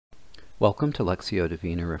Welcome to Lectio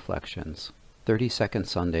Divina Reflections, 32nd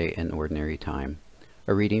Sunday in Ordinary Time,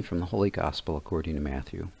 a reading from the Holy Gospel according to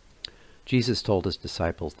Matthew. Jesus told his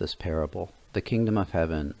disciples this parable: "The kingdom of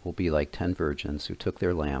heaven will be like 10 virgins who took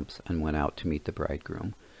their lamps and went out to meet the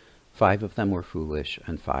bridegroom. 5 of them were foolish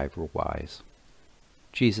and 5 were wise."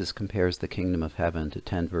 Jesus compares the kingdom of heaven to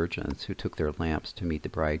 10 virgins who took their lamps to meet the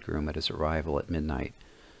bridegroom at his arrival at midnight.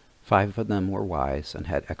 5 of them were wise and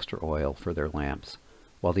had extra oil for their lamps,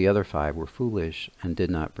 while the other 5 were foolish and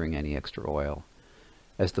did not bring any extra oil.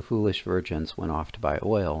 As the foolish virgins went off to buy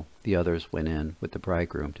oil, the others went in with the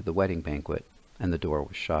bridegroom to the wedding banquet, and the door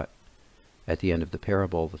was shut. At the end of the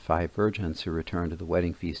parable, the 5 virgins who returned to the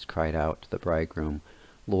wedding feast cried out to the bridegroom,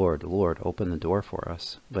 "Lord, Lord, open the door for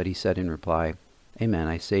us." But he said in reply, "Amen,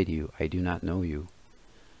 I say to you, I do not know you."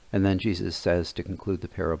 And then Jesus says to conclude the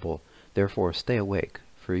parable, "Therefore stay awake,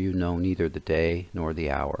 for you know neither the day nor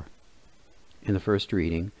the hour." In the first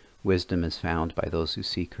reading, wisdom is found by those who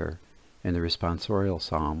seek her. In the responsorial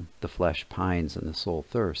psalm, the flesh pines and the soul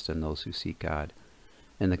thirsts in those who seek God.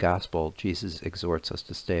 In the Gospel, Jesus exhorts us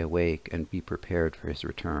to stay awake and be prepared for his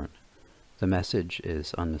return. The message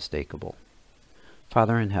is unmistakable.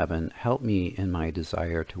 Father in heaven, help me in my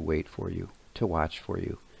desire to wait for you, to watch for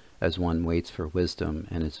you, as one waits for wisdom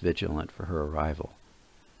and is vigilant for her arrival.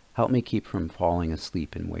 Help me keep from falling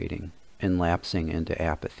asleep in waiting, and lapsing into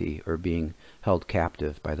apathy or being held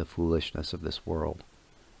captive by the foolishness of this world.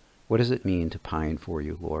 What does it mean to pine for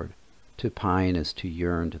you, Lord? To pine is to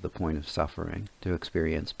yearn to the point of suffering, to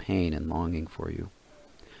experience pain and longing for you.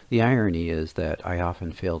 The irony is that I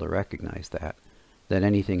often fail to recognize that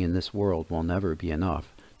anything in this world will never be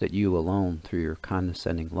enough, that you alone, through your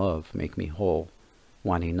condescending love, make me whole,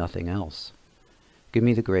 wanting nothing else. Give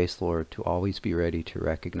me the grace, Lord, to always be ready to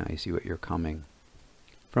recognize you at your coming.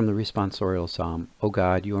 From the responsorial psalm, O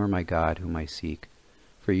God, you are my God whom I seek.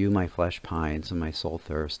 For you my flesh pines and my soul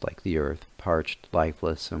thirsts like the earth, parched,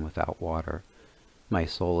 lifeless, and without water. My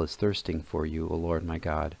soul is thirsting for you, O Lord my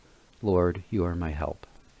God. Lord, you are my help.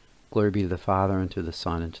 Glory be to the Father, and to the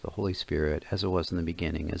Son, and to the Holy Spirit, as it was in the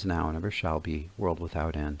beginning, is now, and ever shall be, world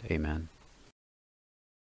without end. Amen.